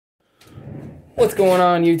What's going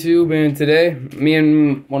on, YouTube? And today, me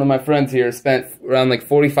and one of my friends here spent around like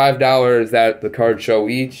 $45 at the card show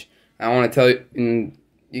each. I want to tell you, and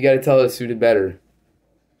you got to tell us who did better.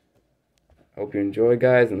 Hope you enjoy,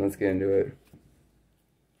 guys, and let's get into it.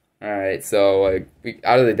 Alright, so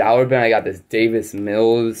out of the dollar bin, I got this Davis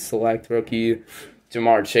Mills Select Rookie,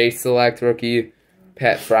 Jamar Chase Select Rookie,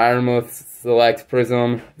 Pat Freiermuth Select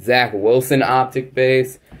Prism, Zach Wilson Optic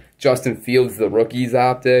Base, Justin Fields the Rookies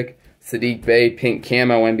Optic, Sadiq Bey Pink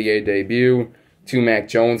Camo NBA Debut, 2 Mac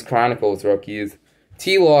Jones Chronicles Rookies,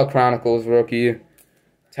 T-Law Chronicles Rookie,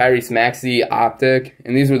 Tyrese Maxey Optic,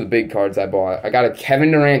 and these were the big cards I bought. I got a Kevin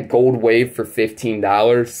Durant Gold Wave for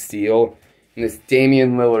 $15, Steel, and this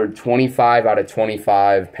Damian Lillard 25 out of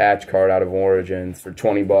 25 patch card out of Origins for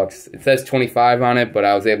 $20. It says 25 on it, but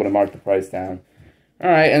I was able to mark the price down.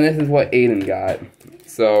 Alright, and this is what Aiden got.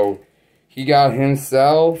 So, he got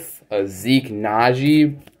himself a Zeke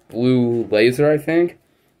Najee Blue Laser, I think.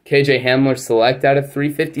 KJ Hamler Select out of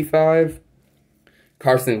 355.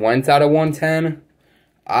 Carson Wentz out of 110.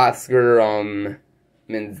 Oscar, I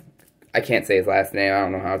can't say his last name, I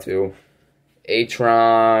don't know how to.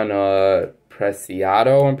 Atron,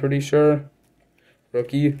 Preciado, I'm pretty sure.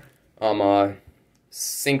 Rookie.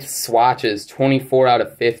 Sync swatches, 24 out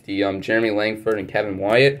of 50. Jeremy Langford and Kevin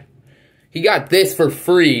Wyatt. He got this for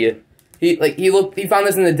free. He found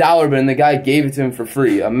this in the dollar bin and the guy gave it to him for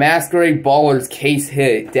free. A Masquerade Ballers case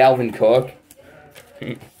hit, Dalvin Cook.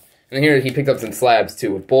 And here he picked up some slabs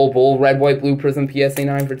too. A Bull Red White Blue Prism PSA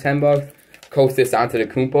 9 for $10. Kostas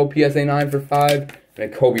Antetokounmpo PSA 9 for $5.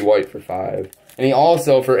 And a Kobe White for $5. And he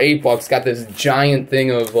also, for $8, got this giant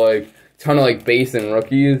thing of, ton of, base and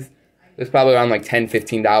rookies. There's probably around, $10,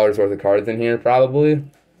 $15 worth of cards in here, probably.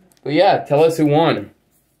 But, yeah, tell us who won.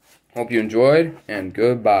 Hope you enjoyed, and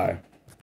goodbye.